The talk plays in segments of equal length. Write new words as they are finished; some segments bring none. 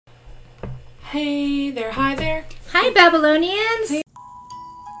Hey there, hi there. Hi, Babylonians! Hey.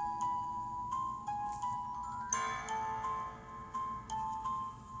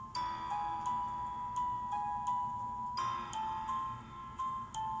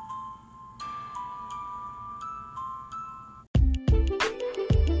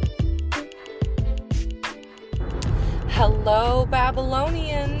 Hello,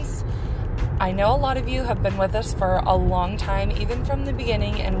 Babylonians. I know a lot of you have been with us for a long time, even from the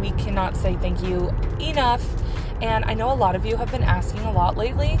beginning, and we cannot say thank you enough. And I know a lot of you have been asking a lot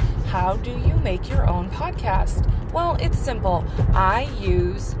lately, how do you make your own podcast? Well, it's simple. I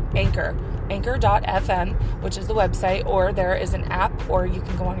use Anchor, anchor.fm, which is the website, or there is an app, or you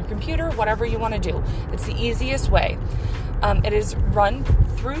can go on your computer, whatever you want to do. It's the easiest way. It is run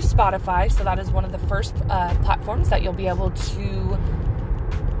through Spotify, so that is one of the first platforms that you'll be able to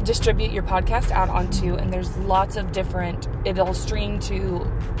distribute your podcast out onto, and there's lots of different, it'll stream to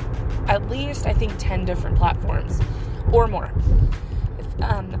at least, I think, 10 different platforms or more.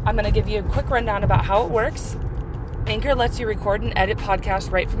 I'm going to give you a quick rundown about how it works. Anchor lets you record and edit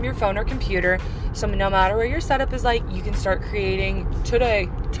podcasts right from your phone or computer, so no matter where your setup is like, you can start creating today,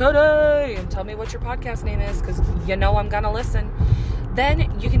 and tell me what your podcast name is, because you know I'm going to listen.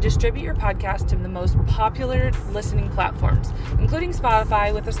 Then you can distribute your podcast to the most popular listening platforms, including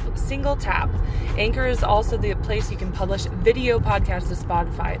Spotify, with a single tap. Anchor is also the place you can publish video podcasts to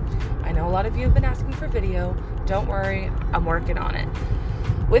Spotify. I know a lot of you have been asking for video. Don't worry, I'm working on it.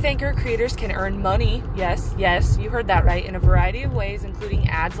 With Anchor, creators can earn money, yes, you heard that right, in a variety of ways, including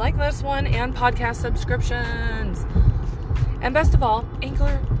ads like this one and podcast subscriptions. And best of all,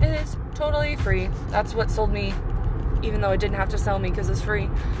 Anchor is totally free. That's what sold me, even though it didn't have to sell me because it's free.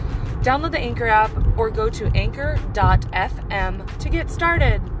 Download the Anchor app or go to anchor.fm to get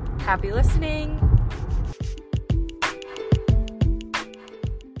started. Happy listening.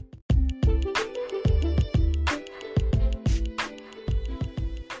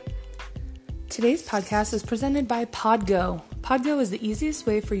 Today's podcast is presented by Podgo. Podgo is the easiest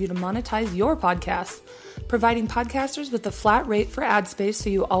way for you to monetize your podcast, providing podcasters with a flat rate for ad space so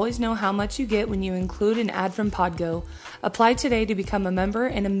you always know how much you get when you include an ad from Podgo. Apply today to become a member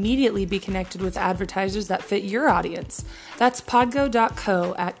and immediately be connected with advertisers that fit your audience. That's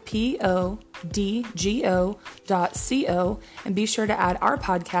podgo.co at podgo.co, and be sure to add our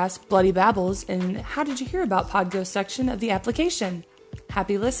podcast, Bloody Babbles, in How Did You Hear About Podgo section of the application.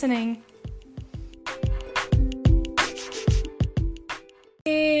 Happy listening.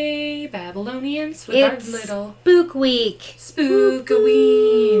 Hey, Babylonians, with It's our little Spook Week.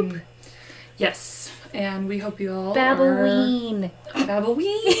 Spookaween. Yes, and we hope you all Babbleween.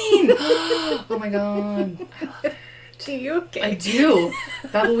 Babbleween. Oh my god. I love it. Do you okay? I do.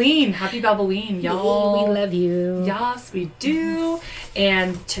 Babbleween. Happy Babbleween, y'all. We love you. Yes, we do.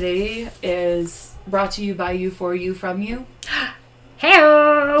 And today is brought to you by you, for you, from you.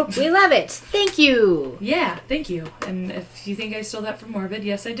 Hey-o! We love it. Thank you. Yeah, thank you. And if you think I stole that from Morbid,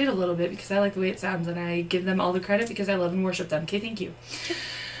 yes, I did a little bit because I like the way it sounds and I give them all the credit because I love and worship them. Okay, thank you.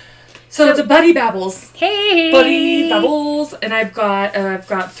 So it's a Buddy Babbles. Hey! Buddy Babbles. And I've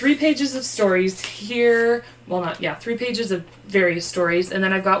got 3 pages of stories here. Well, 3 pages of various stories. And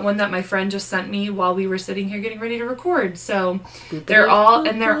then I've got one that my friend just sent me while we were sitting here getting ready to record. So they're all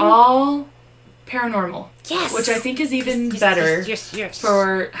paranormal. Yes. Which I think is even better yes.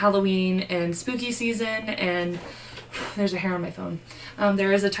 for Halloween and spooky season. And there's a hair on my phone.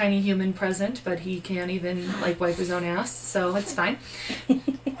 There is a tiny human present, but he can't even wipe his own ass, so it's fine.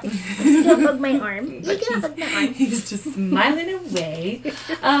 He's gonna hug my arm. He's just smiling away.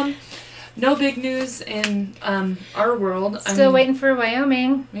 No big news in our world. Still waiting for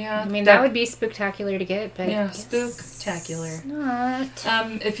Wyoming. Yeah. I mean, that would be spooktacular to get, but... Yeah, spooktacular.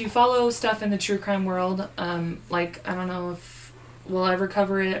 Not. If you follow stuff in the true crime world, I don't know if we'll ever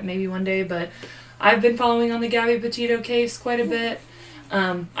cover it, maybe one day, but I've been following on the Gabby Petito case quite a bit.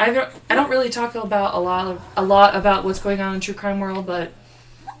 I don't really talk about a lot about what's going on in the true crime world, but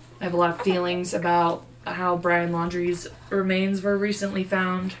I have a lot of feelings about how Brian Laundrie's remains were recently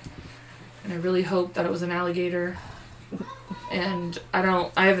found. And I really hope that it was an alligator. And I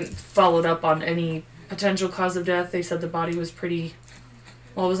haven't followed up on any potential cause of death. They said the body was it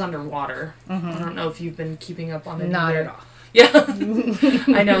was underwater. Mm-hmm. I don't know if you've been keeping up on it. Not at all. Yeah.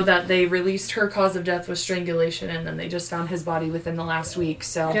 I know that they released her cause of death was strangulation, and then they just found his body within the last week,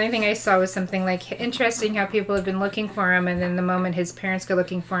 so. The only thing I saw was something interesting how people have been looking for him, and then the moment his parents go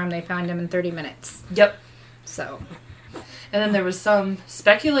looking for him, they found him in 30 minutes. Yep. So. And then there was some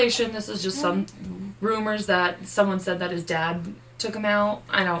speculation, this is just some rumors that someone said that his dad took him out.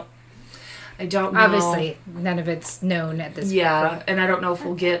 I I don't know. Obviously, none of it's known at this point. Yeah, and I don't know if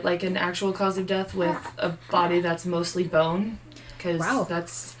we'll get, like, an actual cause of death with a body that's mostly bone. Because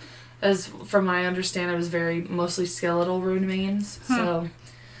that's, as from what I understand, it was very mostly skeletal remains. So,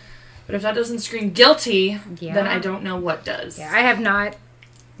 but if that doesn't scream guilty, then I don't know what does. Yeah, I have not.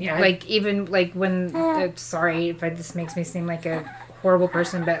 Yeah. Like, even, like, when... sorry if this makes me seem like a horrible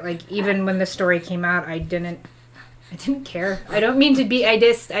person, but, like, even when the story came out, I didn't care. I don't mean to be...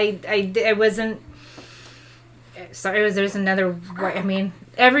 I wasn't... Sorry, there's another... I mean,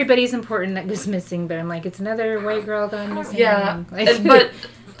 everybody's important that was missing, but I'm like, it's another white girl gone missing. Yeah, like, but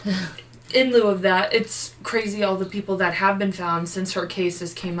in lieu of that, it's crazy all the people that have been found since her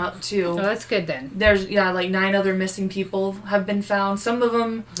cases came up, too. Oh, that's good, then. There's, like 9 other missing people have been found. Some of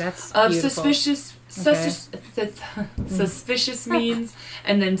them of suspicious means,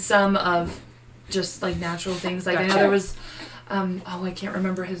 and then some of just, like, natural things. Like, I know there was, I can't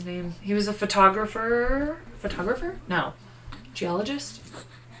remember his name. He was a photographer? No. Geologist?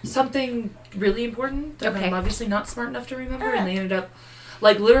 Something really important that I'm obviously not smart enough to remember, and they ended up,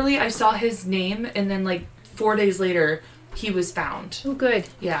 like, literally, I saw his name, and then, like, 4 days later, he was found. Oh, good.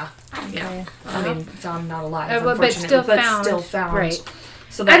 Yeah. Yeah. I mean, found not alive, but still found. Right.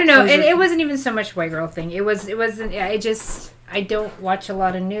 So I don't know, and it wasn't even so much white girl thing. It wasn't, I don't watch a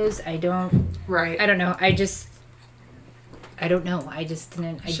lot of news. I don't know. I don't know. I just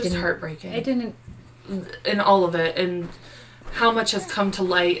didn't. It's just heartbreaking. I didn't. In all of it, and how much has come to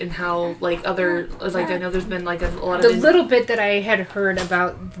light, and how, like, other, like, I know there's been, like, a lot of... The little bit that I had heard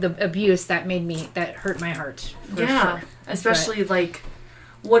about the abuse, that hurt my heart. Sure. Especially, like,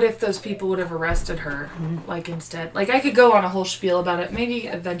 what if those people would have arrested her, like, instead? Like, I could go on a whole spiel about it. Maybe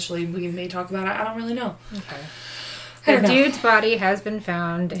eventually we may talk about it. I don't really know. Okay. The dude's body has been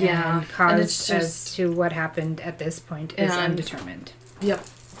found, and cause as to what happened at this point is undetermined. Yep.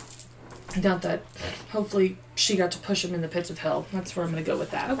 Not that. Hopefully she got to push him in the pits of hell. That's where I'm going to go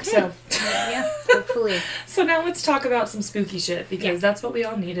with that. Okay. So, yeah, hopefully. So now let's talk about some spooky shit, because that's what we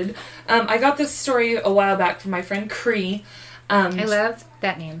all needed. I got this story a while back from my friend Cree. I love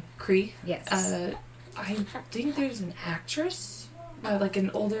that name. Cree? Yes. I think there's an actress, like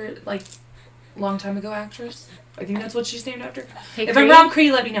an older, like, long time ago actress. I think that's what she's named after. Hey, if I'm wrong,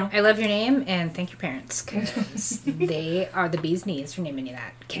 Cree, let me know. I love your name, and thank your parents, because they are the bee's knees for naming you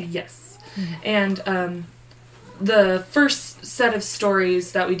that. Okay. Yes. And the first set of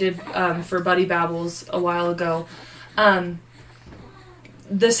stories that we did for Buddy Babbles a while ago,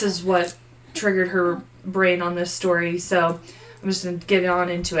 this is what triggered her brain on this story, so I'm just going to get on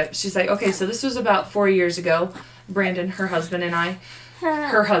into it. She's like, okay, so this was about 4 years ago. Brandon, her husband, and I.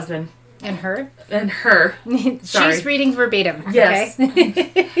 Her husband. And her? And her. Sorry. She's reading verbatim. Yes.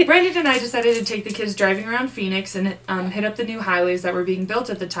 Okay? Brandon and I decided to take the kids driving around Phoenix and hit up the new highways that were being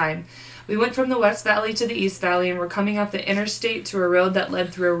built at the time. We went from the West Valley to the East Valley, and were coming off the interstate to a road that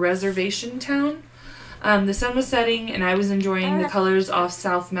led through a reservation town. The sun was setting, and I was enjoying the colors off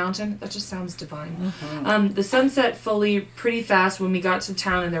South Mountain. That just sounds divine. Mm-hmm. The sun set fully pretty fast when we got to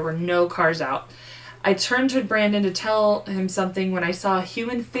town, and there were no cars out. I turned to Brandon to tell him something when I saw a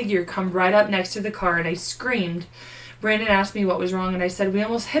human figure come right up next to the car, and I screamed. Brandon asked me what was wrong, and I said, we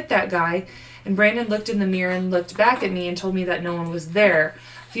almost hit that guy. And Brandon looked in the mirror and looked back at me and told me that no one was there.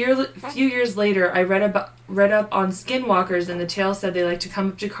 A few years later, I read up on skinwalkers, and the tale said they like to come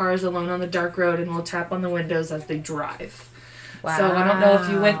up to cars alone on the dark road and will tap on the windows as they drive. Wow. So I don't know if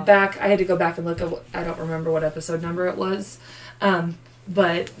you went back. I had to go back and look at I don't remember what episode number it was.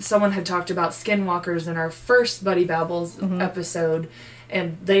 But someone had talked about skinwalkers in our first Buddy Babbles episode,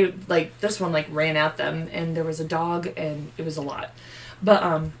 and they, like, this one, like, ran at them, and there was a dog, and it was a lot.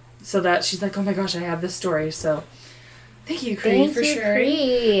 But, so that, she's like, oh my gosh, I have this story, so... Thank you, Cree, for sharing.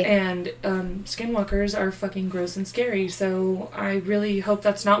 Cree. And skinwalkers are fucking gross and scary, so I really hope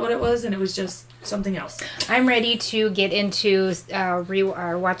that's not what it was, and it was just something else. I'm ready to get into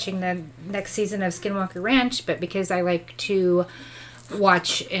watching the next season of Skinwalker Ranch, but because I like to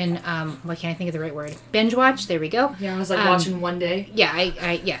watch and why can't I think of the right word? Binge watch. There we go. Yeah, I was like watching one day. Yeah,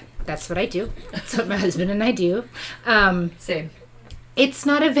 I that's what I do. That's what my husband and I do. Same. It's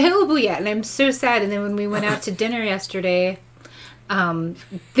not available yet, and I'm so sad. And then when we went out to dinner yesterday,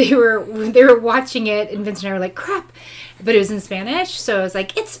 they were watching it, and Vince and I were like, "Crap!" But it was in Spanish, so I was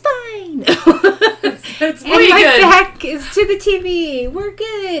like, "It's fine." It's and my back is to the TV. We're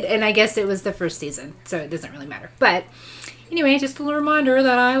good. And I guess it was the first season, so it doesn't really matter. But anyway, just a little reminder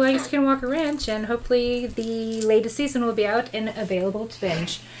that I like Skinwalker Ranch, and hopefully the latest season will be out and available to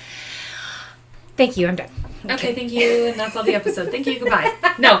binge. Thank you. I'm done. Okay, thank you. And that's all the episode. Thank you. Goodbye.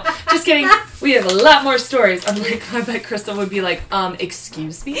 No, just kidding. We have a lot more stories. I bet Crystal would be like,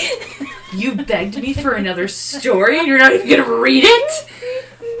 excuse me? You begged me for another story and you're not even going to read it?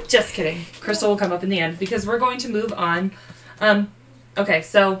 Just kidding. Crystal will come up in the end because we're going to move on. Okay,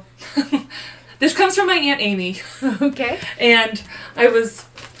 so this comes from my Aunt Amy. Okay. And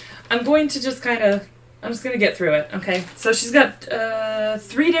I'm going to just I'm just going to get through it, okay? So she's got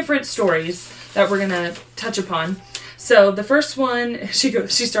 3 different stories that we're going to touch upon. So the first one, she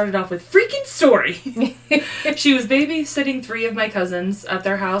started off with freaking story. She was babysitting 3 of my cousins at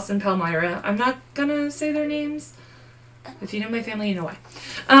their house in Palmyra. I'm not going to say their names. If you know my family, you know why.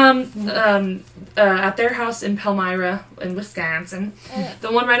 At their house in Palmyra in Wisconsin.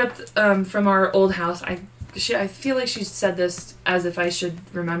 The one right up from our old house. I feel like she said this as if I should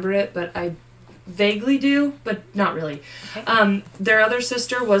remember it, but I vaguely do, but not really. Okay. Their other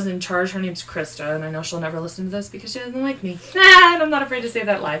sister was in charge. Her name's Krista, and I know she'll never listen to this because she doesn't like me. And I'm not afraid to say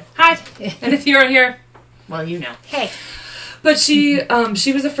that live. Hi! And if you're here, well, you know. Hey. But she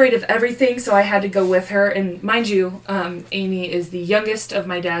was afraid of everything, so I had to go with her. And mind you, Amy is the youngest of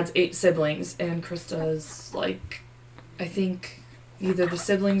my dad's 8 siblings, and Krista's like, I think either the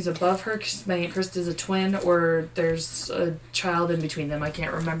siblings above her, because my Aunt Krista's a twin, or there's a child in between them. I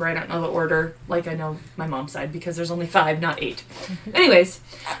can't remember. I don't know the order like I know my mom's side, because there's only 5, not 8. Anyways,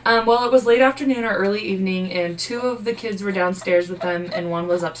 well, it was late afternoon or early evening, and 2 of the kids were downstairs with them, and 1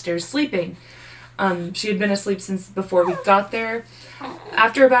 was upstairs sleeping. She had been asleep since before we got there.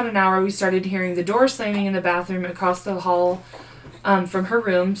 After about an hour, we started hearing the door slamming in the bathroom across the hall from her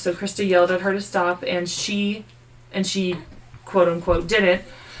room, so Krista yelled at her to stop, and she quote unquote didn't.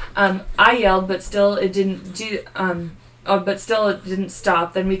 I yelled, but still it didn't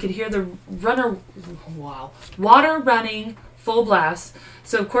stop. Then we could hear the water running full blast.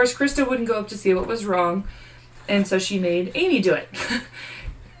 So of course Krista wouldn't go up to see what was wrong, and so she made Amy do it.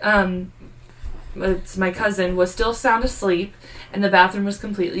 It's my cousin was still sound asleep, and the bathroom was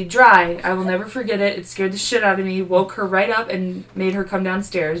completely dry. I will never forget it. It scared the shit out of me, woke her right up, and made her come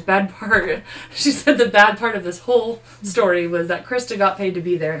downstairs. She said the bad part of this whole story was that Krista got paid to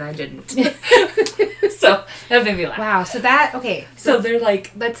be there, and I didn't. So, that made me laugh. Wow, okay. So they're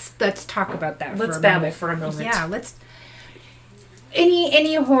like... Let's talk about that Let's babble for a moment. Yeah, let's...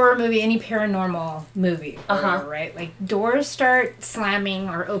 Any horror movie, any paranormal movie, right? Like, doors start slamming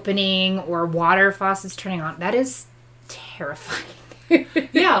or opening or water faucets turning on. That is terrifying.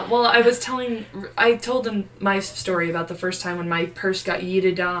 Yeah, well, I told them my story about the first time when my purse got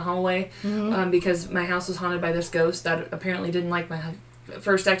yeeted down a hallway because my house was haunted by this ghost that apparently didn't like my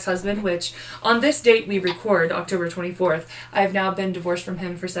first ex-husband, which on this date we record, October 24th, I have now been divorced from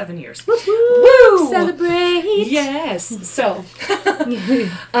him for 7 years. Woo! Celebrate! Yes! So, but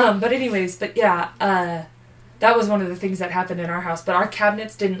that was one of the things that happened in our house, but our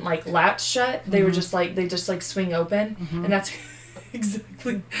cabinets didn't latch shut. They were just they swing open, and that's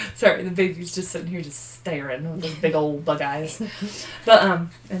exactly, sorry, the baby's just sitting here just staring with his big old bug eyes. But,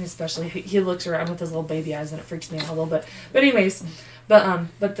 and especially he looks around with his little baby eyes and it freaks me out a little bit. But anyways,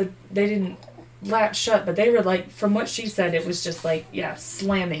 they didn't latch shut, but they were from what she said, it was just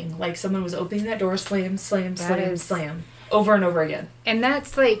slamming. Like someone was opening that door, slam, slam, slam, slam, over and over again. And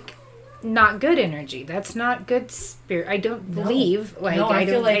that's not good energy. That's not good spirit. I don't believe.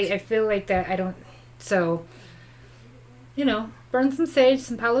 I feel like that. I don't. So, burn some sage,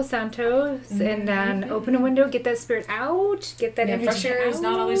 some Palo Santos, and then open a window, get that spirit out, get that energy fresh air out. Is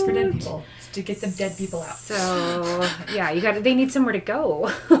not always for dead people. It's to get them dead people out. So, yeah, they need somewhere to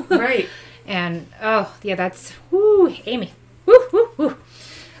go. Right. And, that's, woo, Amy. Woo, woo, woo.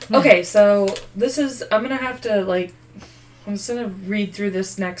 Okay, so I'm going to have to, I'm just going to read through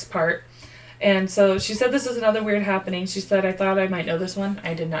this next part. And so she said this is another weird happening. She said, I thought I might know this one.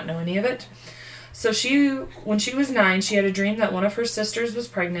 I did not know any of it. So when she was 9, she had a dream that one of her sisters was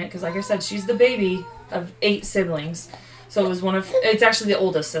pregnant, because like I said, she's the baby of 8 siblings. So it's actually the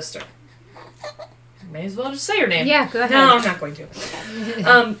oldest sister. May as well just say her name. Yeah, go ahead. No, I'm not going to.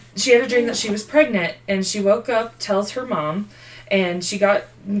 She had a dream that she was pregnant, and she woke up, tells her mom, and she got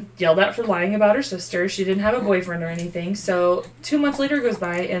yelled at for lying about her sister. She didn't have a boyfriend or anything. So 2 months later goes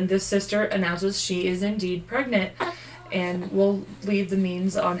by, and this sister announces she is indeed pregnant. And we'll leave the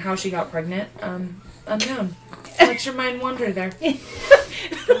means on how she got pregnant unknown. Let your mind wander there.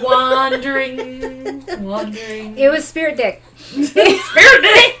 Wandering. It was Spirit Dick. Spirit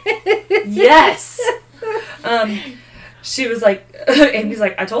Dick! Yes! She was Amy's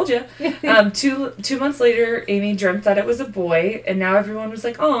I told you. 2 months later, Amy dreamt that it was a boy, and now everyone was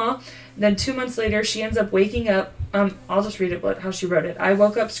like, aw. Then 2 months later, she ends up waking up I'll just read it how she wrote it. I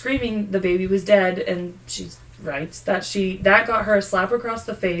woke up screaming the baby was dead, and she writes that got her a slap across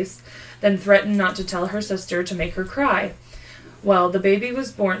the face, then threatened not to tell her sister to make her cry. Well, the baby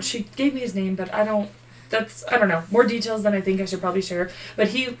was born. She gave me his name, but I don't know. More details than I think I should probably share.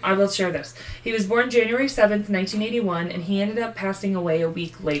 But I will share this. He was born January 7th, 1981, and he ended up passing away a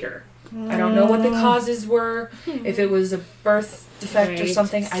week later. I don't know what the causes were, if it was a birth defect or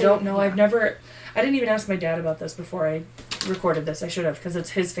something. I don't know. I didn't even ask my dad about this before I recorded this. I should have, because it's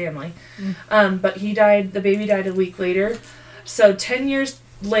his family. But the baby died a week later. So 10 years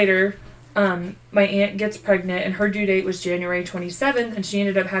later, my aunt gets pregnant, and her due date was January 27th, and she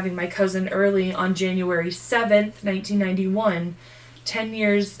ended up having my cousin early on January 7th, 1991,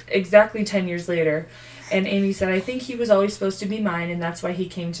 exactly 10 years later. And Amy said, I think he was always supposed to be mine, and that's why he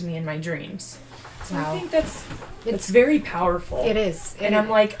came to me in my dreams. So wow. I think it's very powerful. It is. And I'm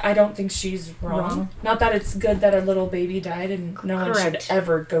like, I don't think she's wrong. Not that it's good that a little baby died, and no one should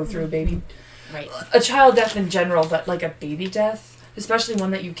ever go through a child death in general, but like a baby death, especially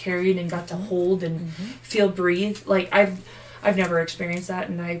one that you carried and got to hold and feel breathe. Like I've never experienced that,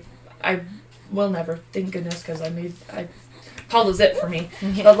 and I will never, thank goodness, because Paul was it for me.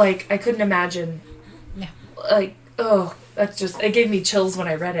 But like I couldn't imagine. Yeah. Like, oh, that's just, it gave me chills when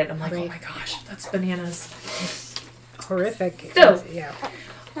I read it. I'm like, oh my gosh, that's bananas. It's horrific. So,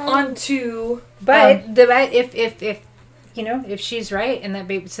 on to, but if she's right, and that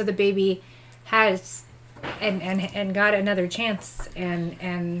baby, so the baby has and got another chance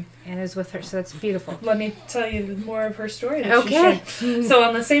and is with her, so that's beautiful. Let me tell you more of her story. Okay. So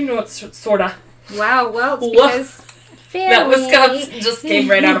on the same note, sorta. Wow. Well, it's because family. That Wisconsin just came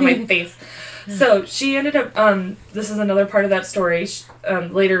right out of my face. So she ended up, this is another part of that story,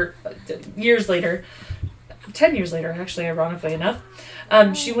 years later, 10 years later, actually, ironically enough,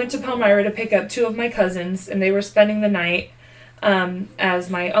 she went to Palmyra to pick up two of my cousins, and they were spending the night as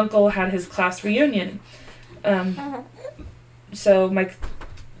my uncle had his class reunion. So my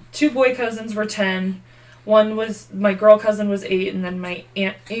two boy cousins were 10, my girl cousin was 8, and then my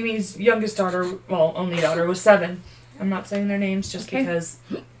Aunt Amy's youngest daughter, only daughter, was 7. I'm not saying their names just because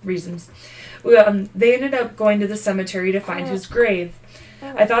reasons. They ended up going to the cemetery to find his grave.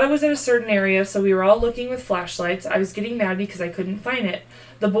 I thought it was in a certain area, so we were all looking with flashlights. I was getting mad because I couldn't find it.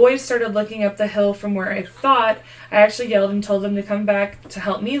 The boys started looking up the hill from where I thought. I actually yelled and told them to come back to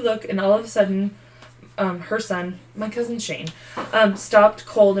help me look, and all of a sudden, her son, my cousin Shane, stopped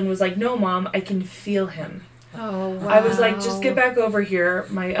cold and was like, "No, Mom, I can feel him." Oh, wow. I was like, "Just get back over here."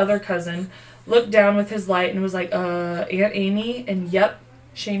 My other cousin looked down with his light and was like, Aunt Amy? And yep,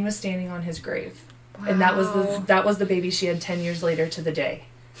 Shane was standing on his grave. Wow. And that was the baby she had 10 years later to the day.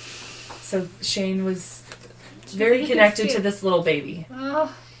 So Shane was very connected to this little baby.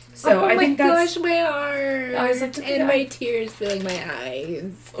 Oh. So I think that's... Oh my gosh, my heart. I was like, and my tears filling my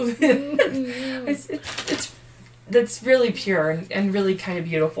eyes. That's really pure and really kind of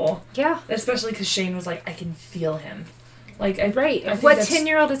beautiful. Yeah. Especially because Shane was like, I can feel him. Like, right. What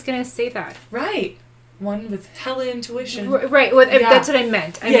 10-year-old is going to say that? Right. One with hella intuition. Right. Well, that's what I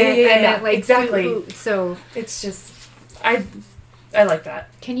meant. I meant like, exactly. So it's just, I like that.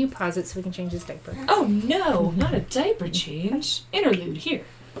 Can you pause it so we can change his diaper? Oh no, not a diaper change. Interlude here.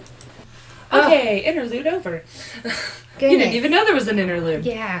 Okay, interlude over. You didn't even know there was an interlude.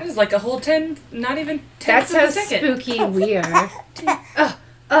 Yeah. It was like a whole 10, not even 10 That's how spooky we are.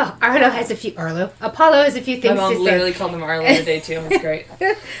 Apollo has a few things to say. My mom literally called him Arlo today too. It's great.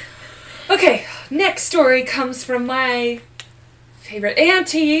 Okay, next story comes from my favorite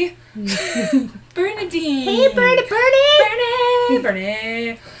auntie, Bernadine. Hey,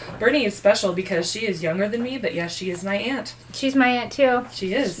 Bernie. Bernie is special because she is younger than me, but yes, she is my aunt. She's my aunt too.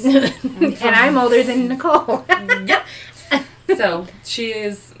 She is. And I'm older than Nicole. Yep. So, she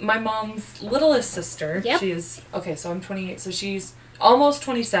is my mom's littlest sister. Yep. She is, so I'm 28, so she's almost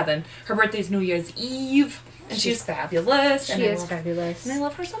 27. Her birthday's New Year's Eve, and she's fabulous. She is fabulous. And I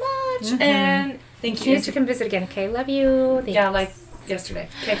love her so much. Mm-hmm. And thank you. She needs to come visit again. Okay, love you. Thanks. Yeah, like yesterday.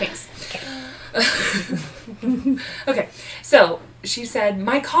 Okay, thanks. Okay, so she said,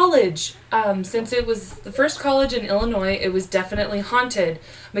 my college, since it was the first college in Illinois, it was definitely haunted.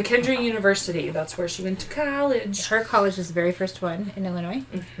 McKendree University, that's where she went to college. Her college was the very first one in Illinois.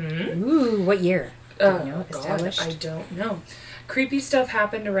 Mm-hmm. Ooh, what year? Established? God, I don't know. Creepy stuff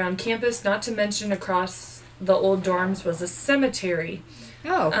happened around campus, not to mention across the old dorms was a cemetery.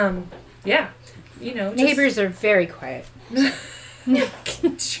 Oh. Yeah. You know. Neighbors are very quiet.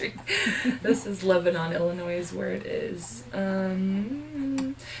 This is Lebanon, Illinois is where it is.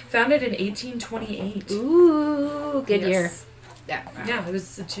 Founded in 1828. Ooh, good year. Yeah, it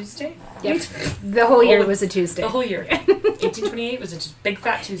was a Tuesday. Yep. The whole year was a Tuesday. The whole year. 1828 was a just big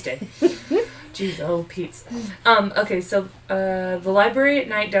fat Tuesday. Jeez, oh Pete's. Okay, so the library at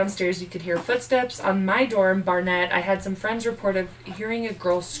night downstairs, you could hear footsteps. On my dorm, Barnett, I had some friends report of hearing a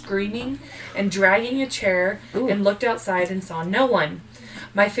girl screaming and dragging a chair, and looked outside and saw no one.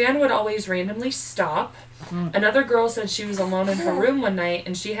 My fan would always randomly stop. Another girl said she was alone in her room one night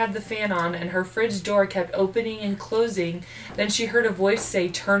and she had the fan on and her fridge door kept opening and closing. Then she heard a voice say,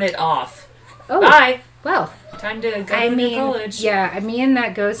 "Turn it off." Oh. Bye. Well, time to go to college. Yeah, me and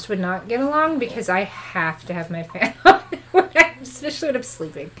that ghost would not get along because I have to have my fan on, especially when I'm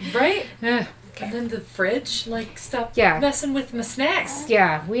sleeping. Right? And then the fridge, stop messing with my snacks.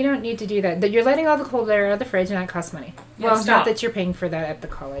 Yeah, we don't need to do that. You're letting all the cold air out of the fridge and that costs money. Yeah, well, stop. Not that you're paying for that at the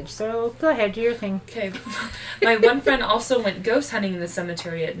college, so go ahead, do your thing. Okay. My one friend also went ghost hunting in the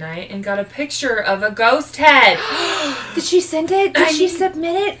cemetery at night and got a picture of a ghost head. Did she send it? Did she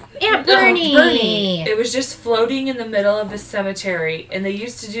submit it? Aunt Bernie! It was just floating in the middle of the cemetery, and they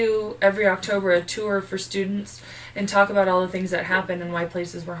used to do every October a tour for students and talk about all the things that happened and why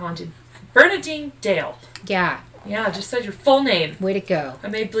places were haunted. Bernadine Dale. Yeah. Yeah, just said your full name. Way to go. I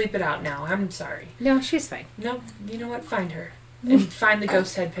may bleep it out now. I'm sorry. No, she's fine. No, you know what? Find her. And find the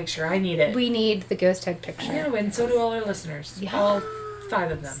ghost head picture. I need it. We need the ghost head picture. Yeah, and so do all our listeners. Yeah. All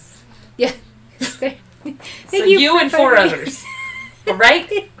 5 of them. Yeah. So you and 4 others. All right?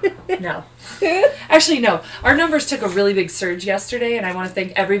 No. Actually, no. Our numbers took a really big surge yesterday, and I want to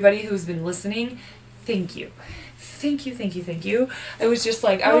thank everybody who's been listening. Thank you. Thank you. It was just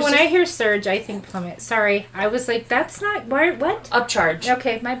like... I hear surge, I think plummet. Sorry. I was like, that's not... Why, what? Upcharge.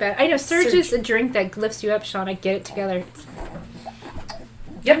 Okay, my bad. I know, surge is a drink that lifts you up, Shauna. Get it together.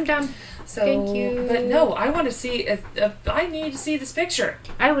 Yep. I'm done. So, thank you. But no, I want to see... if I need to see this picture.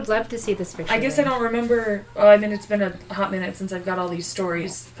 I would love to see this picture. I guess I don't remember... Well, I mean, it's been a hot minute since I've got all these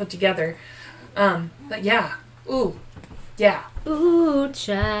stories put together. But yeah. Ooh. Yeah. Ooh,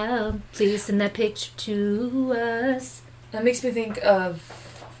 child, please send that picture to us. That makes me think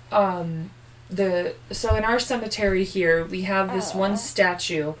of so in our cemetery here we have this one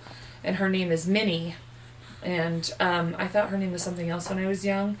statue, and her name is Minnie, and I thought her name was something else when I was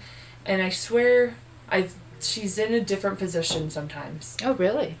young, and I swear she's in a different position sometimes. Oh,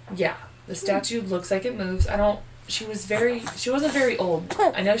 really? Yeah, the statue looks like it moves. She wasn't very old.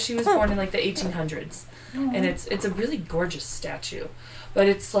 I know she was born in the 1800s. And it's a really gorgeous statue, but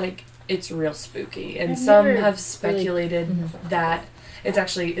it's real spooky. And some have speculated that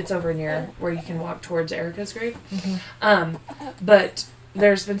it's over near where you can walk towards Erica's grave. But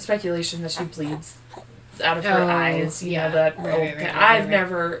there's been speculation that she bleeds out of her eyes. You know, that I've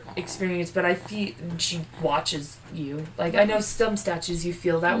never experienced, but I feel she watches you. I know some statues you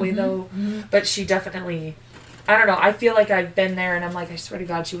feel that way though, but she definitely. I don't know. I feel like I've been there, and I'm like, I swear to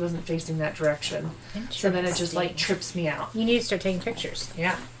God, she wasn't facing that direction. So then it just trips me out. You need to start taking pictures.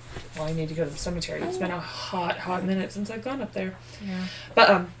 Yeah. Well, I need to go to the cemetery. It's been a hot minute since I've gone up there. Yeah.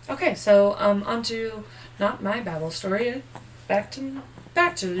 But okay. So on to not my Babble story. Back to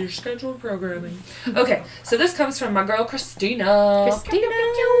your scheduled programming. Okay. So this comes from my girl Christina.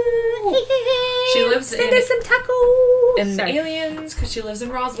 She lives Send us some tacos. in Aliens because she lives in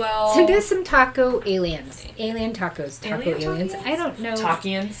Roswell. Send us some taco aliens. Alien tacos. Taco aliens. I don't know.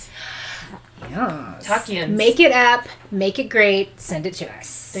 Takians. Yes. Takians. Make it up. Make it great. Send it to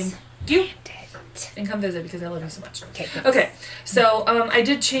us. Thank you. And come visit because I love you so much. Okay. Okay. So I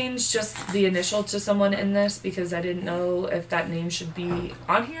did change just the initial to someone in this because I didn't know if that name should be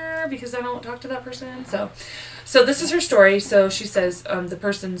on here because I don't talk to that person. So this is her story. So she says we're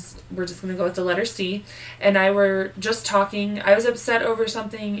just going to go with the letter C. And I were just talking. I was upset over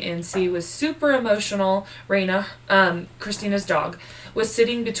something and C was super emotional. Raina, Christina's dog, was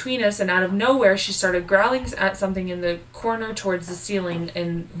sitting between us, and out of nowhere she started growling at something in the corner towards the ceiling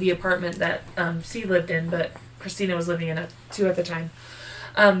in the apartment that C lived in, but Christina was living in too at the time.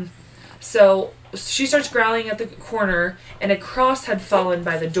 So she starts growling at the corner, and a cross had fallen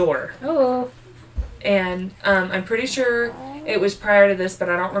by the door. Oh. And I'm pretty sure it was prior to this, but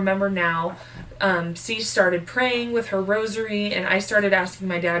I don't remember now. C started praying with her rosary, and I started asking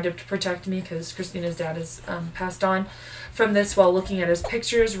my dad to protect me because Christina's dad has passed on from this while looking at his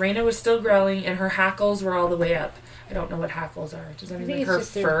pictures. Raina was still growling, and her hackles were all the way up. I don't know what hackles are. Does that mean like her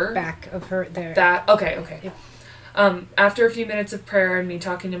fur? The back of her there. That okay. Yep. After a few minutes of prayer and me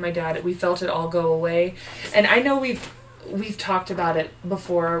talking to my dad, we felt it all go away. And I know we've talked about it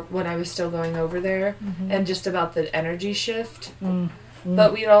before when I was still going over there, and just about the energy shift.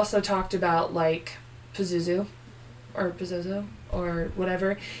 But we also talked about Pazuzu or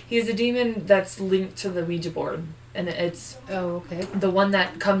whatever. He's a demon that's linked to the Ouija board. and it's okay. the one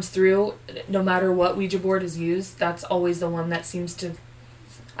that comes through no matter what Ouija board is used. That's always the one that seems to.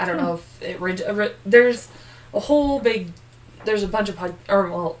 I don't know if it. There's a whole big. There's a bunch of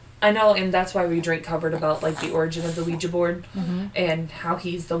I know, and that's why we drink covered about like the origin of the Ouija board and how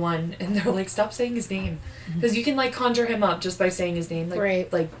he's the one. And they're like, stop saying his name, because you can like conjure him up just by saying his name.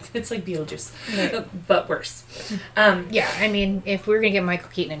 Like, like it's like Beetlejuice, but worse. Yeah, I mean, if we're gonna get Michael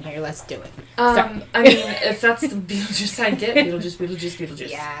Keaton in here, let's do it. I mean, if that's the Beetlejuice I get,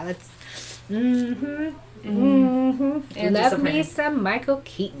 Beetlejuice. Yeah, let's. And love me some Michael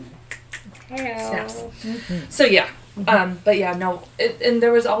Keaton. Snaps. So yeah. But yeah, no, and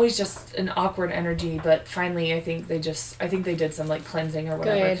there was always just an awkward energy, but finally I think they did some like cleansing or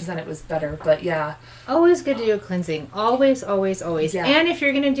whatever, because then it was better. But yeah. Always good to do a cleansing. Always, always, always. Yeah. And if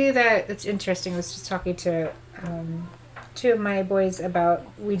you're going to do that, it's interesting. I was just talking to two of my boys about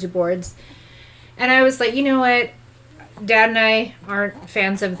Ouija boards, and I was like, you know what? Dad and I aren't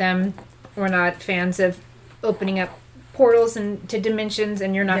fans of them. We're not fans of opening up portals into dimensions,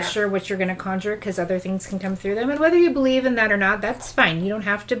 and you're not sure what you're going to conjure because other things can come through them. And whether you believe in that or not, that's fine. You don't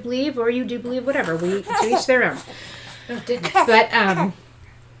have to believe, or you do believe, whatever. To each their own. But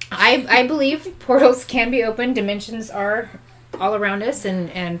I believe portals can be opened. Dimensions are all around us,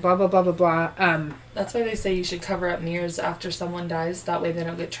 and blah blah blah blah blah. That's why they say you should cover up mirrors after someone dies. That way they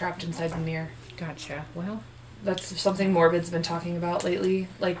don't get trapped inside the mirror. Gotcha. Well, that's something Morbid's been talking about lately.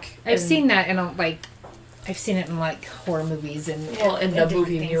 Like I've seen that in I've seen it in like horror movies and in the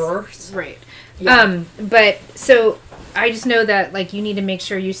movie Mirrors, right? Yeah. But so I just know that like you need to make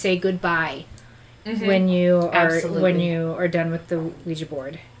sure you say goodbye when you are done with the Ouija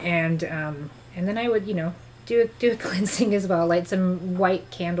board, and then I would do a cleansing as well, light some white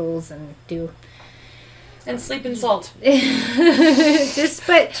candles and do. And sleep in salt. But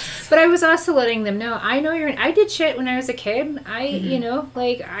I was also letting them know, I know I did shit when I was a kid.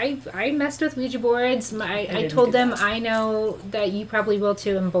 I messed with Ouija boards. I told them, I know that you probably will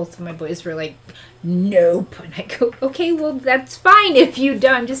too, and both of my boys were like, nope. And I go, okay, well, that's fine if you do.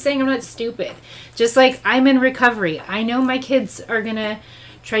 I'm just saying I'm not stupid. Just like I'm in recovery. I know my kids are going to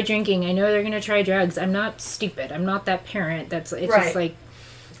try drinking. I know they're going to try drugs. I'm not stupid. I'm not that parent. Just like,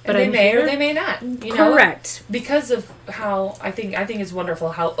 but they may or they may not. Correct. Because of how I think it's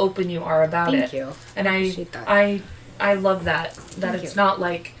wonderful how open you are about it. Thank you. And I love that it's not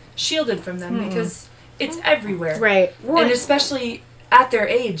like shielded from them, because it's everywhere. Right. And especially at their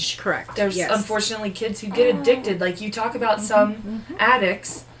age. Correct. There's unfortunately kids who get addicted. Like you talk about some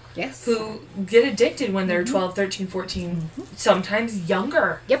addicts. Yes. Who get addicted when they're 12, 13, 14, sometimes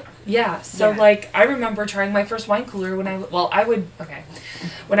younger. Yep. Yeah. So, like, I remember trying my first wine cooler when I was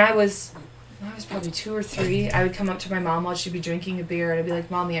probably 2 or 3, I would come up to my mom while she'd be drinking a beer, and I'd be like,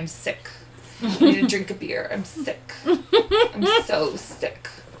 Mommy, I'm sick. I need to drink a beer. I'm sick. I'm so sick.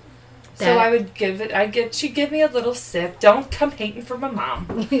 So I would she'd give me a little sip. Don't come hating for my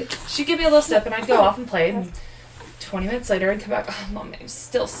mom. She'd give me a little sip, and I'd go off and play, and 20 minutes later, I'd come back, oh, Mom, I'm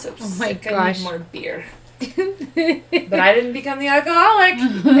still so sick. Gosh. I need more beer. But I didn't become the alcoholic. Ew.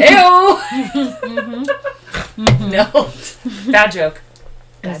 No. Bad joke.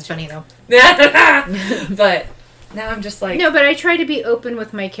 That's funny, though. But now I'm just like... No, but I try to be open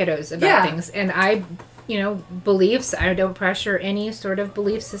with my kiddos about things. And I, beliefs, I don't pressure any sort of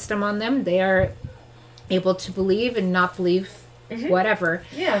belief system on them. They are able to believe and not believe whatever.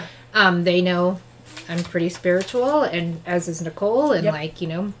 Yeah. They know... I'm pretty spiritual, and as is Nicole, and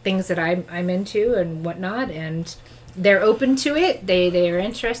things that I'm into and whatnot, and they're open to it. They are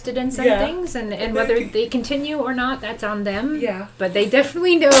interested in some things, and whether they continue or not, that's on them. Yeah. But they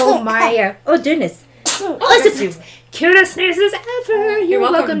definitely know my oh goodness, this is cutest sneezes ever. You're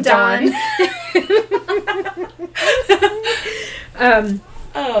welcome, Dawn.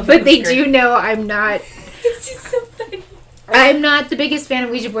 But they do know I'm not. It's just so funny. I'm not the biggest fan of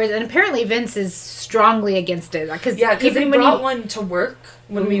Ouija boards, and apparently Vince is strongly against it. Because they brought one to work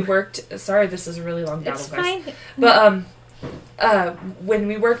when we worked. Sorry, this is a really long battle, guys. Fine. But when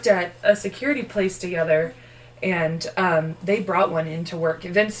we worked at a security place together, and they brought one into work.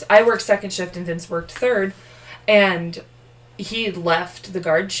 I worked second shift, and Vince worked third, and he had left the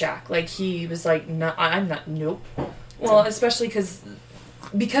guard shack. Like he was like, "No, I'm not. Nope." Well, especially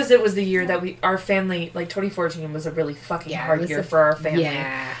because it was the year that our family, like 2014 was a really fucking hard year for our family.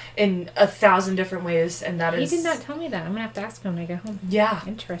 Yeah. In 1,000 different ways, and that is... He did not tell me that. I'm going to have to ask him when I get home. Yeah.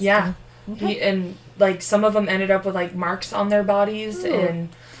 Interesting. Yeah. Okay. And, like, some of them ended up with, like, marks on their bodies, and...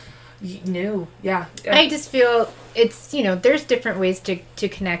 No. Yeah. I just feel it's, there's different ways to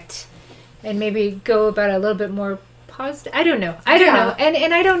connect and maybe go about it a little bit more caused it? I don't know. I don't know.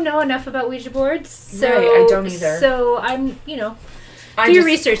 And I don't know enough about Ouija boards. So, right, I don't either. So I'm, do your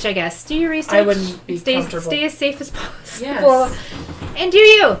research, I guess. Do your research. I wouldn't be comfortable. Stay as safe as possible. Yes. And do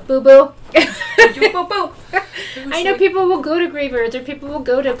you, boo-boo. Boo-boo. I know people will go to graveyards or people will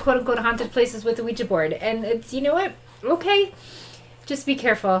go to quote-unquote haunted places with a Ouija board. And it's, you know what? Okay. Just be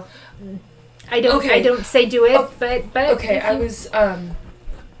careful. I don't say do it, but okay, I was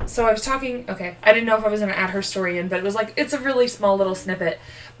so I was talking, I didn't know if I was going to add her story in, but it was like, it's a really small little snippet.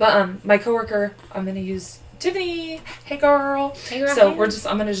 But my coworker, I'm going to use Tiffany. Hey girl. So I'm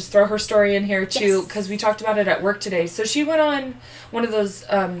going to just throw her story in here too, because we talked about it at work today. So she went on one of those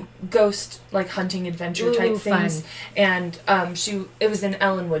ghost like hunting adventure type things. Fun. And it was in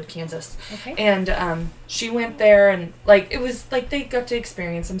Ellenwood, Kansas. Okay. And she went there and like, it was like they got to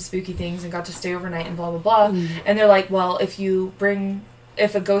experience some spooky things and got to stay overnight and blah, blah, blah. And they're like, well,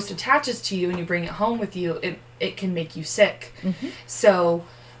 if a ghost attaches to you and you bring it home with you, it can make you sick. Mm-hmm. So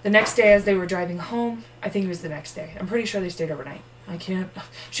the next day as they were driving home, I think it was the next day. I'm pretty sure they stayed overnight.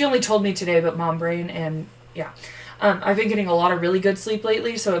 She only told me today, but mom brain and yeah. I've been getting a lot of really good sleep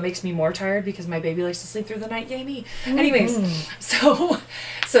lately, so it makes me more tired because my baby likes to sleep through the night. Yay me. Mm-hmm. Anyways,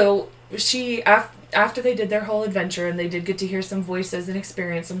 so she, after they did their whole adventure and they did get to hear some voices and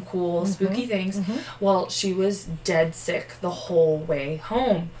experience some cool, spooky things, well, she was dead sick the whole way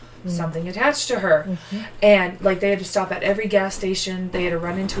home. Something attached to her. And like they had to stop at every gas station. They had to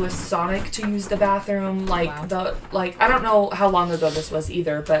run into a Sonic to use the bathroom. I don't know how long ago this was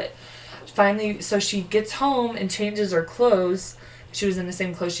either, but finally, so she gets home and changes her clothes. She was in the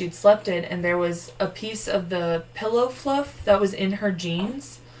same clothes she'd slept in, and there was a piece of the pillow fluff that was in her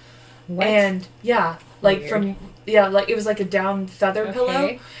jeans. What? And yeah, like Weird. It was like a down feather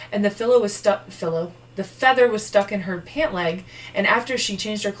pillow, and the feather was stuck in her pant leg, and after she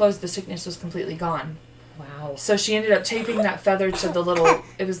changed her clothes, the sickness was completely gone. Wow. So she ended up taping that feather to the little,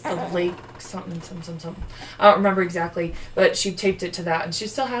 it was the lake something. I don't remember exactly, but she taped it to that, and she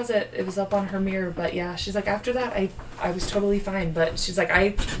still has it. It was up on her mirror, but yeah, she's like, after that, I was totally fine, but she's like,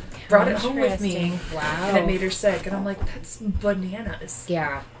 I brought it home with me. Wow. And it made her sick, and I'm like, that's bananas.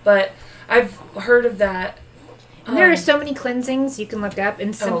 Yeah. But I've heard of that. And there are so many cleansings you can look up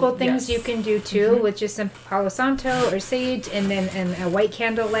and simple things you can do too, with just some Palo Santo or sage and a white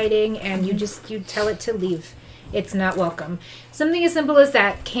candle lighting, and you tell it to leave. It's not welcome. Something as simple as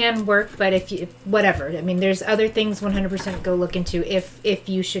that can work, but whatever. I mean, there's other things 100% go look into if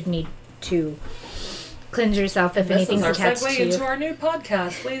you should need to cleanse yourself if anything's attached to you. This is our segue into our new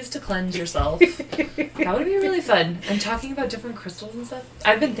podcast, Ways to Cleanse Yourself. That would be really fun. And talking about different crystals and stuff.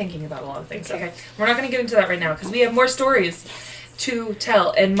 I've been thinking about a lot of things. Okay. We're not going to get into that right now because we have more stories to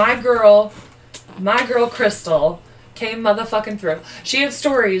tell. And my girl Crystal came motherfucking through. She had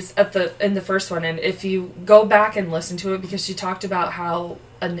stories in the first one, and if you go back and listen to it, because she talked about how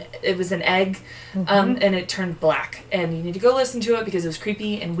it was an egg, and it turned black, and you need to go listen to it because it was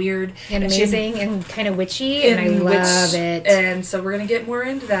creepy and weird and amazing and kind of witchy, and I love it. And so we're gonna get more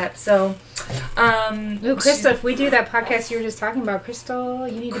into that. So, Crystal, if we do that podcast you were just talking about, Crystal,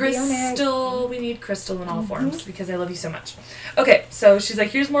 you need to be on it. We need Crystal in all forms because I love you so much. Okay, so she's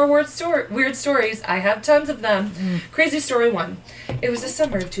like, here's more weird stories. I have tons of them. Crazy story 1. It was the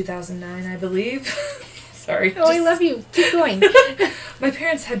summer of 2009, I believe. Sorry. Oh, I love you. Keep going. My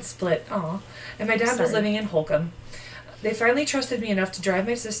parents had split. Aw. And my dad was living in Holcomb. They finally trusted me enough to drive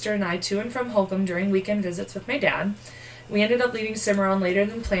my sister and I to and from Holcomb during weekend visits with my dad. We ended up leaving Cimarron later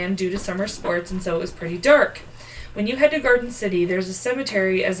than planned due to summer sports, and so it was pretty dark. When you head to Garden City, there's a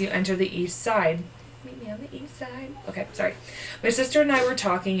cemetery as you enter the east side. Meet me on the east side. Okay, sorry. My sister and I were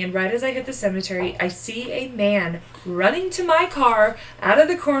talking, and right as I hit the cemetery, I see a man running to my car out of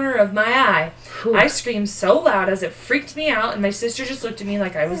the corner of my eye. Ooh. I screamed so loud as it freaked me out, and my sister just looked at me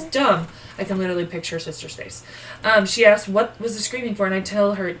like I was dumb. I can literally picture sister's face. She asked what was the screaming for, and I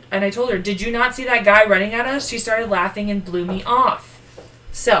told her, did you not see that guy running at us? She started laughing and blew me off.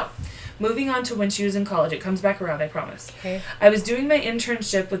 So, moving on to when she was in college. It comes back around, I promise. Okay. I was doing my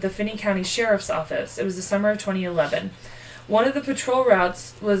internship with the Finney County Sheriff's Office. It was the summer of 2011. One of the patrol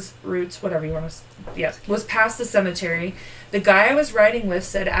routes was past the cemetery. The guy I was riding with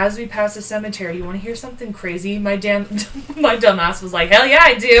said, as we passed the cemetery, you want to hear something crazy? My dumb ass was like, hell yeah,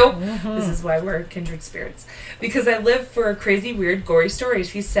 I do. This is why we're kindred spirits. Because I live for crazy, weird, gory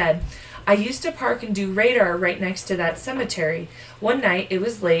stories. He said, I used to park and do radar right next to that cemetery. One night, it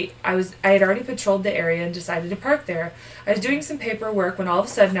was late. I had already patrolled the area and decided to park there. I was doing some paperwork when all of a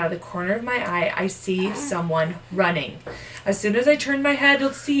sudden, out of the corner of my eye, I see someone running. As soon as I turned my head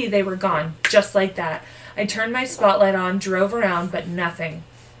to see, they were gone. Just like that. I turned my spotlight on, drove around, but nothing.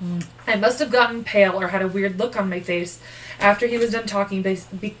 I must have gotten pale or had a weird look on my face after he was done talking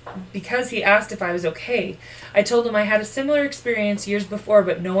because he asked if I was okay. I told him I had a similar experience years before,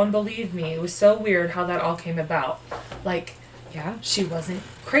 but no one believed me. It was so weird how that all came about. Like, Yeah. she wasn't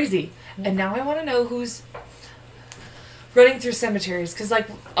crazy. And now I want to know who's running through cemeteries. Because, like,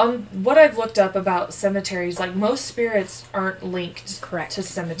 on what I've looked up about cemeteries, like, most spirits aren't linked Correct. to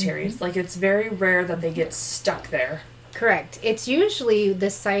cemeteries. Like, it's very rare that they get stuck there. Correct. It's usually the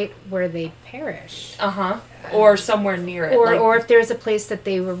site where they perish. Or somewhere near it. Or if there's a place that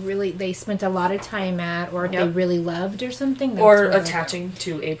they spent a lot of time at, or if they really loved or something. That's or where attaching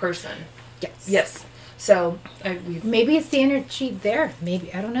to a person. Yes. Yes. So, maybe it's the energy there.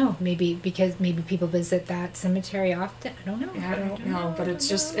 Maybe, I don't know. Maybe because maybe people visit that cemetery often. I don't know. I don't know, but it's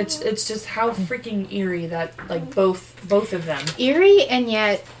just how freaking eerie that, like, both of them. Eerie, and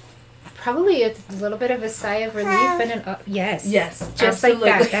yet probably a little bit of a sigh of relief and an yes, just absolutely.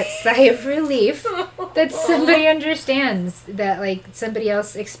 like that sigh of relief that somebody understands that, like, somebody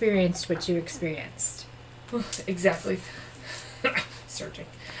else experienced what you experienced. Exactly. Searching.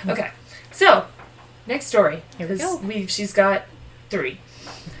 Okay, so next story. Here we go. She's got 3.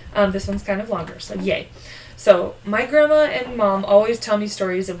 This one's kind of longer, so yay. So, my grandma and mom always tell me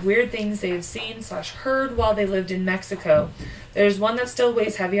stories of weird things they have seen/heard while they lived in Mexico. There's one that still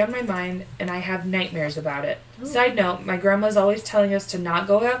weighs heavy on my mind, and I have nightmares about it. Ooh. Side note, my grandma's always telling us to not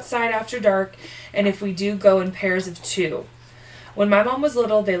go outside after dark, and if we do, go in pairs of 2. When my mom was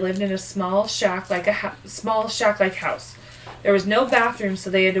little, they lived in a small shack-like house. There was no bathroom, so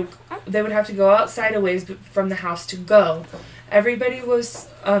they would have to go outside a ways from the house to go. Everybody was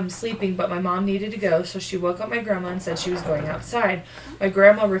sleeping, but my mom needed to go, so she woke up my grandma and said she was going outside. My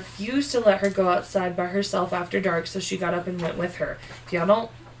grandma refused to let her go outside by herself after dark, so she got up and went with her. If y'all don't,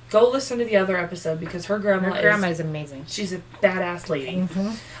 go listen to the other episode, because her grandma is amazing. She's a badass lady.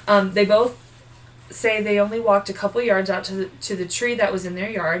 Mm-hmm. They both say they only walked a couple yards out to the tree that was in their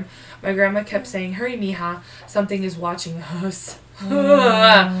yard. My grandma kept saying, "Hurry, mija, something is watching us,"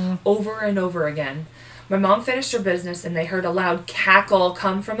 over and over again. My mom finished her business, and they heard a loud cackle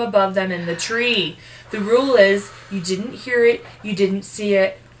come from above them in the tree. The rule is, you didn't hear it, you didn't see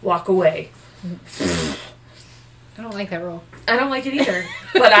it, walk away. I don't like that rule. I don't like it either,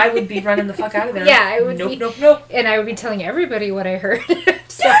 but I would be running the fuck out of there. Yeah, I would. Nope. And I would be telling everybody what I heard.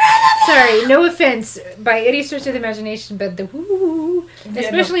 Sorry, no offense by any stretch of the imagination, but the woo,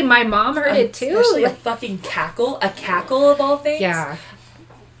 especially my mom heard it too. Especially a fucking cackle, a cackle of all things. Yeah.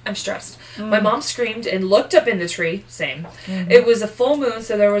 I'm stressed. My mom screamed and looked up in the tree. Same. It was a full moon,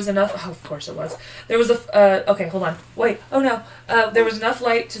 so there was enough... Oh, of course it was. There was a... okay, hold on. Wait. Oh, no. There was enough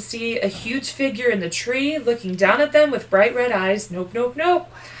light to see a huge figure in the tree looking down at them with bright red eyes. Nope.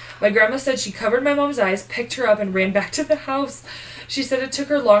 My grandma said she covered my mom's eyes, picked her up, and ran back to the house. She said it took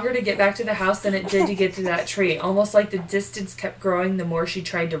her longer to get back to the house than it did to get to that tree. Almost like the distance kept growing the more she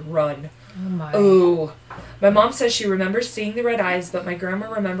tried to run. Oh, my. Ooh. My mom says she remembers seeing the red eyes, but my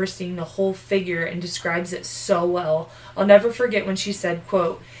grandma remembers seeing the whole figure and describes it so well. I'll never forget when she said,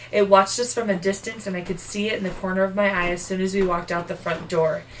 quote, "It watched us from a distance and I could see it in the corner of my eye as soon as we walked out the front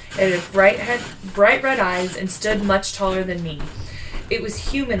door. It had bright red eyes and stood much taller than me. It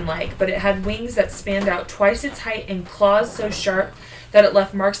was human-like, but it had wings that spanned out twice its height and claws so sharp that it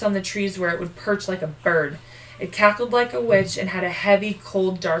left marks on the trees where it would perch like a bird. It cackled like a witch and had a heavy,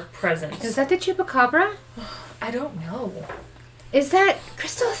 cold, dark presence." Is that the chupacabra? I don't know. Is that...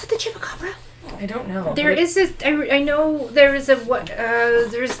 Crystal, is that the chupacabra? I don't know. There is a... I know there is a... What?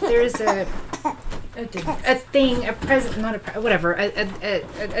 There is a... A thing, a present, not a... Whatever.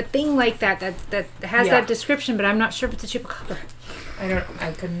 A thing like that has that description, but I'm not sure if it's a chupacabra.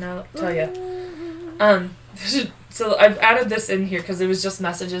 I could not tell you. So I've added this in here because it was just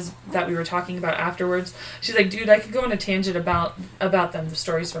messages that we were talking about afterwards. She's like, "Dude, I could go on a tangent about them, the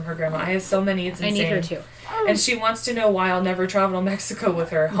stories from her grandma. I have so many, it's insane. I need her too." And she wants to know why I'll never travel to Mexico with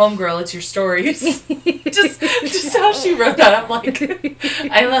her. Homegirl, it's your stories. just how she wrote that. I'm like,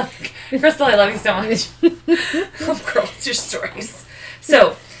 I love Crystal, I love you so much. Homegirl, it's your stories.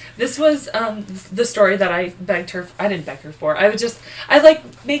 So this was the story that I didn't beg her for. I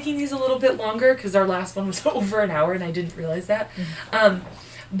like making these a little bit longer because our last one was over an hour and I didn't realize that.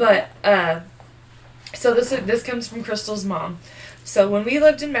 So this comes from Crystal's mom. So when we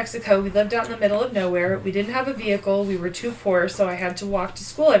lived in Mexico, we lived out in the middle of nowhere. We didn't have a vehicle. We were too poor, so I had to walk to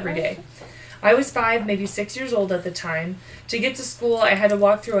school every day. I was 5, maybe 6 years old at the time. To get to school, I had to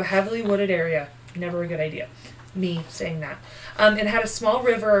walk through a heavily wooded area. Never a good idea. me saying that. It had a small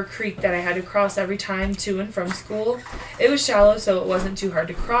river or creek that I had to cross every time to and from school. It was shallow, so it wasn't too hard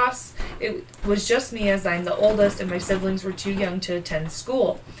to cross. It was just me, as I'm the oldest, and my siblings were too young to attend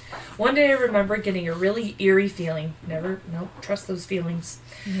school. One day I remember getting a really eerie feeling. Trust those feelings.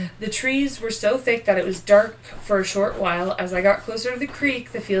 Mm-hmm. The trees were so thick that it was dark for a short while. As I got closer to the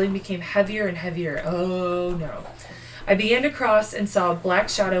creek, the feeling became heavier and heavier. Oh no. I began to cross and saw a black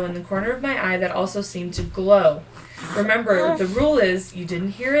shadow in the corner of my eye that also seemed to glow. Remember, the rule is you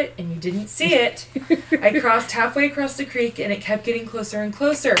didn't hear it and you didn't see it. I crossed halfway across the creek and it kept getting closer and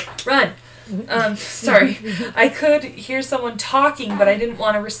closer. Run! Sorry. I could hear someone talking, but I didn't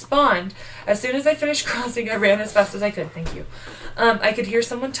want to respond. As soon as I finished crossing, I ran as fast as I could. Thank you. I could hear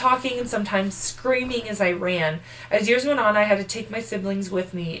someone talking and sometimes screaming as I ran. As years went on, I had to take my siblings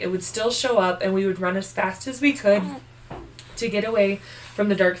with me. It would still show up, and we would run as fast as we could to get away from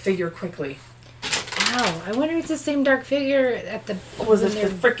the dark figure quickly. Wow. I wonder if it's the same dark figure at the... Was it the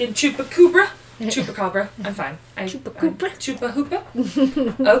frickin' Chupacabra? Chupacabra. I'm fine. Chupacabra?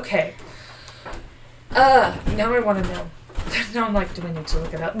 Chupa-hoopa? Okay. Now I want to know. Now I'm like, do I need to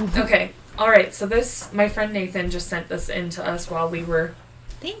look it up? Okay. Alright, so my friend Nathan just sent this in to us while we were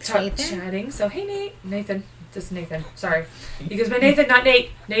chatting. So, hey Nathan. This is Nathan. Sorry. Because my Nathan, not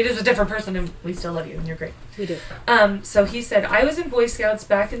Nate. Nate is a different person, and we still love you, and you're great. We do. So he said, I was in Boy Scouts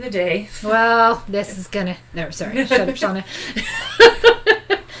back in the day. Well, this is gonna... No, sorry. Shut up, Shauna.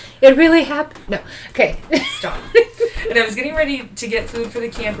 It really happened. No. Okay. Stop. And I was getting ready to get food for the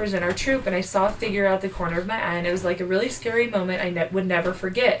campers in our troop, and I saw a figure out the corner of my eye, and it was like a really scary moment I would never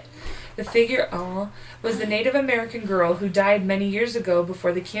forget. The figure, was the Native American girl who died many years ago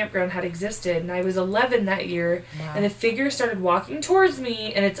before the campground had existed, and I was 11 that year, wow. And the figure started walking towards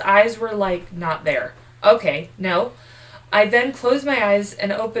me, and its eyes were, like, not there. Okay, no. I then closed my eyes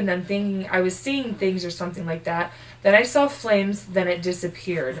and opened them, thinking I was seeing things or something like that. Then I saw flames, then it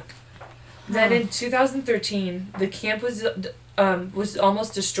disappeared. Then in 2013, the camp was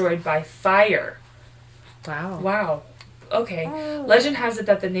almost destroyed by fire. Wow. Okay. Legend has it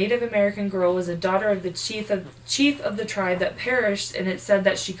that the Native American girl was a daughter of the chief of the tribe that perished, and it said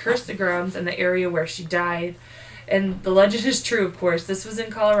that she cursed the grounds and the area where she died. And the legend is true, of course. This was in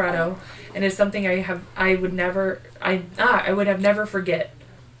Colorado, and it's something I would have never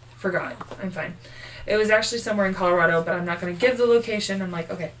forgot. I'm fine. It was actually somewhere in Colorado, but I'm not going to give the location. I'm like,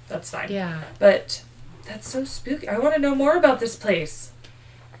 okay, that's fine. Yeah. But that's so spooky. I want to know more about this place.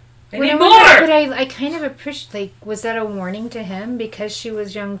 I need more! But I kind of appreciate, like, was that a warning to him because she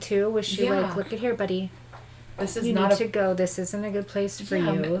was young too? Was she like, look at here, buddy. This is you not need to go. This isn't a good place for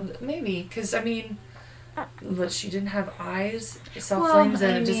you. Maybe, because, I mean, but she didn't have eyes. It saw flames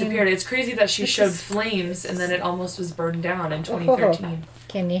and it disappeared. It's crazy that she showed flames and then it almost was burned down in 2013.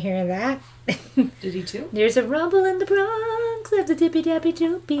 Can you hear that? Did he too? There's a rumble in the Bronx of the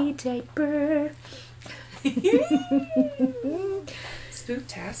dippy-dappy-doopy diaper.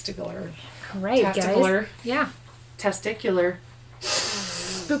 Spooktasticular. Right, Testicular. guys. Yeah. Testicular.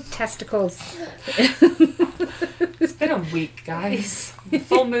 Spook testicles. It's been a week, guys.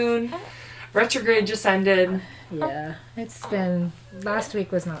 Full moon. Retrograde just ended. Yeah. It's been... Last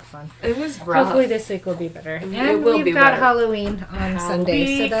week was not fun. It was rough. Hopefully this week will be better. It and will be we've got better. Halloween on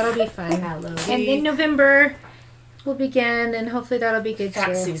Sunday, so that'll be fun. Halloween. And in November, we'll begin, and hopefully that'll be good too.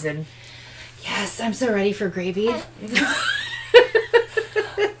 Fat season. Yes, I'm so ready for gravy.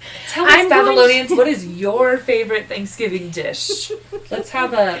 Tell us, Babylonians, what is your favorite Thanksgiving dish? Let's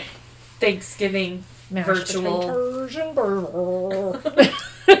have a Thanksgiving virtual.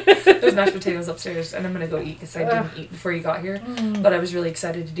 There's mashed potatoes upstairs, and I'm going to go eat because I didn't eat before you got here. But I was really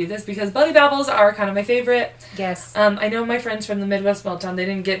excited to do this because Buddy Babbles are kind of my favorite. Yes. I know my friends from the Midwest Meltdown, they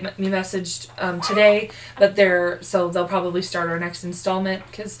didn't get me messaged today, but so they'll probably start our next installment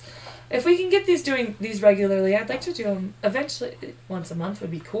because if we can get doing these regularly, I'd like to do them eventually. Once a month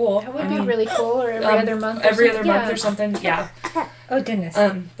would be cool. That would be really cool, or every other month. Every other month or something. Yeah. Oh goodness.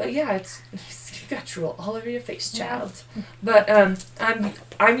 But yeah, you got drool all over your face, child. Yeah. But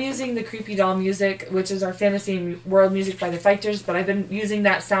I'm using the Creepy Doll music, which is our fantasy world music by the Fighters. But I've been using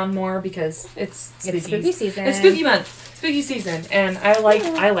that sound more because it's spooky season. It's spooky month, spooky season, and I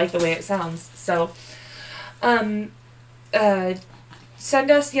like the way it sounds. So,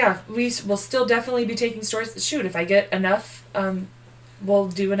 send us, we will still definitely be taking stories. Shoot, if I get enough, we'll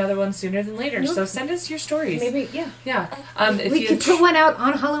do another one sooner than later. Nope. So send us your stories. Maybe, yeah. Yeah. If we could put one out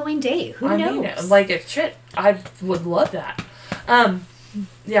on Halloween Day. Who knows? I would love that.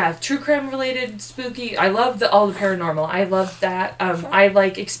 True crime related, spooky. I love all the paranormal. I love that. I don't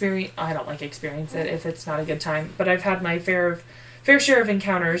like experience it if it's not a good time. But I've had my fair share of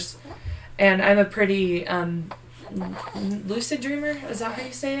encounters, and I'm a pretty lucid dreamer. Is that how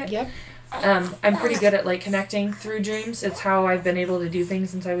you say it? Yep. I'm pretty good at, like, connecting through dreams. It's how I've been able to do things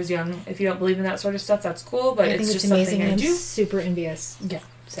since I was young. If you don't believe in that sort of stuff, that's cool, but it's just amazing, something I do. I'm super envious. Yeah.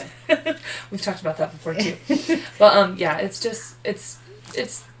 So we've talked about that before too. But yeah, it's just it's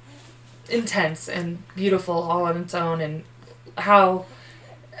intense and beautiful all on its own, and how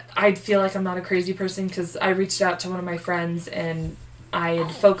I feel like I'm not a crazy person because I reached out to one of my friends and I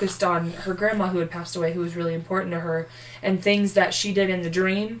had focused on her grandma who had passed away, who was really important to her, and things that she did in the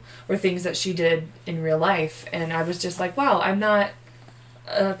dream were things that she did in real life. And I was just like, wow, I'm not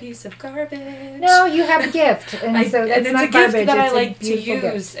a piece of garbage. No, you have a gift. And so that's it's not a gift garbage. that It's I like to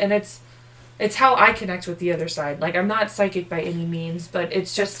beautiful use. gift. And it's how I connect with the other side. Like, I'm not psychic by any means, but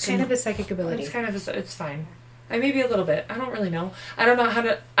it's just... It's kind of a psychic ability. It's fine. I maybe a little bit. I don't really know. I don't know how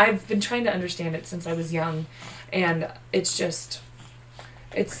to... I've been trying to understand it since I was young. And it's just...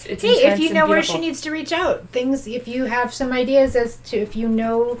 It's hey, intense if you and know where beautiful. she needs to reach out, if you have some ideas as to if you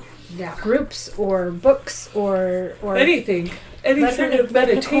know groups or books or anything, any let sort her- of let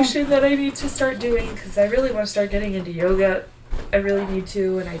her meditation that I need to start doing, because I really want to start getting into yoga. I really need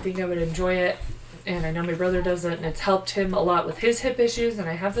to, and I think I would enjoy it. And I know my brother does it, and it's helped him a lot with his hip issues, and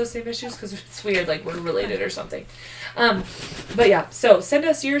I have those same issues because it's weird, like we're related or something. But yeah, so send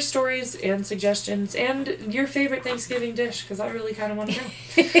us your stories and suggestions and your favorite Thanksgiving dish, because I really kind of want to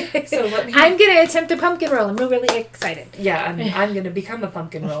know. So let me... I'm going to attempt a pumpkin roll. I'm really excited. Yeah, I'm going to become a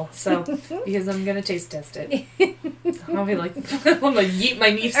pumpkin roll, so, because I'm going to taste test it. I'll be like, I'm going to yeet my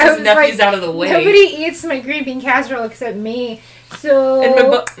nieces and nephews out of the way. Nobody eats my green bean casserole except me. So And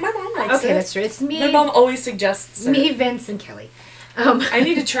my mom likes it. Okay, that's true. It's me. My mom always suggests it. Me, Vince, and Kelly. I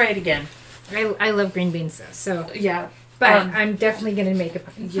need to try it again. I love green beans though. So Yeah. but I'm definitely gonna make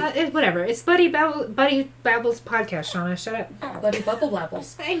whatever. It's Buddy Babbles podcast. Shauna, shut up. Buddy Bubble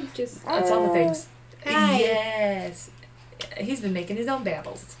Babbles. I'm just That's all the things. Hi. Yes. He's been making his own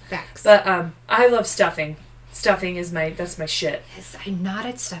babbles. facts. But I love stuffing. Stuffing is that's my shit. Yes, I'm not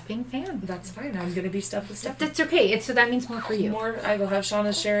a stuffing fan. That's fine. I'm gonna be stuffed with stuffing. That's okay. So that means more for you. More, I will have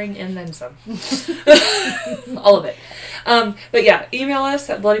Shauna's sharing and then some. All of it. But yeah, email us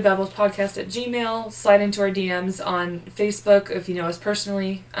at bloodybabbles@gmail.com. Slide into our DMs on Facebook if you know us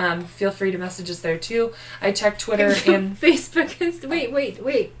personally. Feel free to message us there too. I check Twitter and Facebook is wait.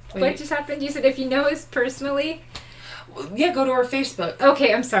 What just happened? You said if you know us personally. yeah, go to our Facebook.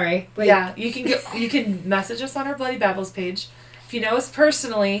 Okay, I'm sorry. Wait. Yeah, you can message us on our Bloody Babbles page. If you know us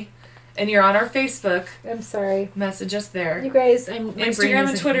personally and you're on our Facebook, I'm sorry. message us there. You guys, my brain Instagram and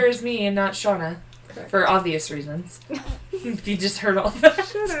isn't- Twitter is me and not Shauna. Correct. For obvious reasons. If you just heard all that.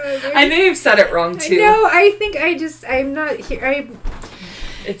 Shut up. I may have said it wrong too. No, I think I'm not here.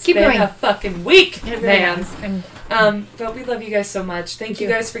 It's Keep been going. a fucking week, It really man. has. But we love you guys so much. Thank you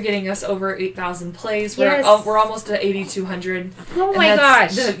you. guys for getting us over 8,000 plays. Yes. We're almost at 8,200. Oh And my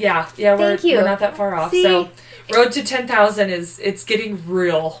that's gosh. We're you. not that far off. See? So road to 10,000 it's getting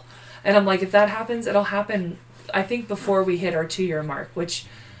real. And I'm like, if that happens, it'll happen, I think, before we hit our 2-year mark, which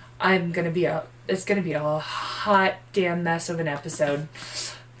it's gonna be a hot damn mess of an episode.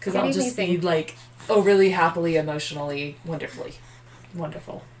 Because I'll just be like, really happily, emotionally,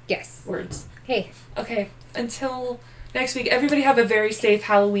 wonderful Yes. words. Hey. Okay, until next week, everybody have a very safe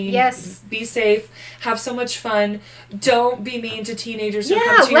Halloween. Yes. Be safe. Have so much fun. Don't be mean to teenagers who Yeah,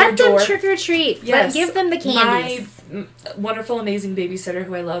 come to your let them door. trick or treat. Yes. Give them the candies. My wonderful, amazing babysitter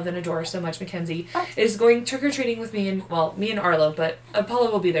who I love and adore so much, Mackenzie, is going trick-or-treating with me and Arlo, but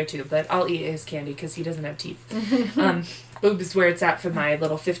Apollo will be there too, but I'll eat his candy because he doesn't have teeth. Boob is where it's at for my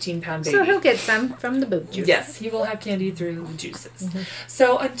little 15-pound baby. So he'll get some from the boob juice. Yes, he will have candy through the juices.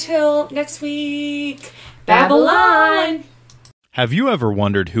 So until next week, Babylon! Have you ever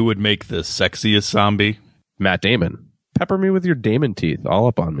wondered who would make the sexiest zombie? Matt Damon. Pepper me with your Damon teeth all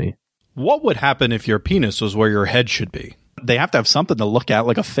up on me. What would happen if your penis was where your head should be? They have to have something to look at,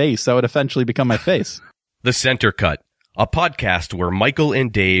 like a face. That would eventually become my face. The Center Cut, a podcast where Michael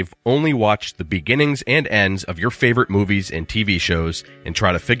and Dave only watch the beginnings and ends of your favorite movies and TV shows and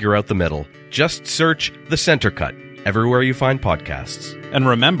try to figure out the middle. Just search The Center Cut everywhere you find podcasts. And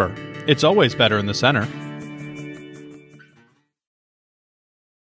remember, it's always better in the center.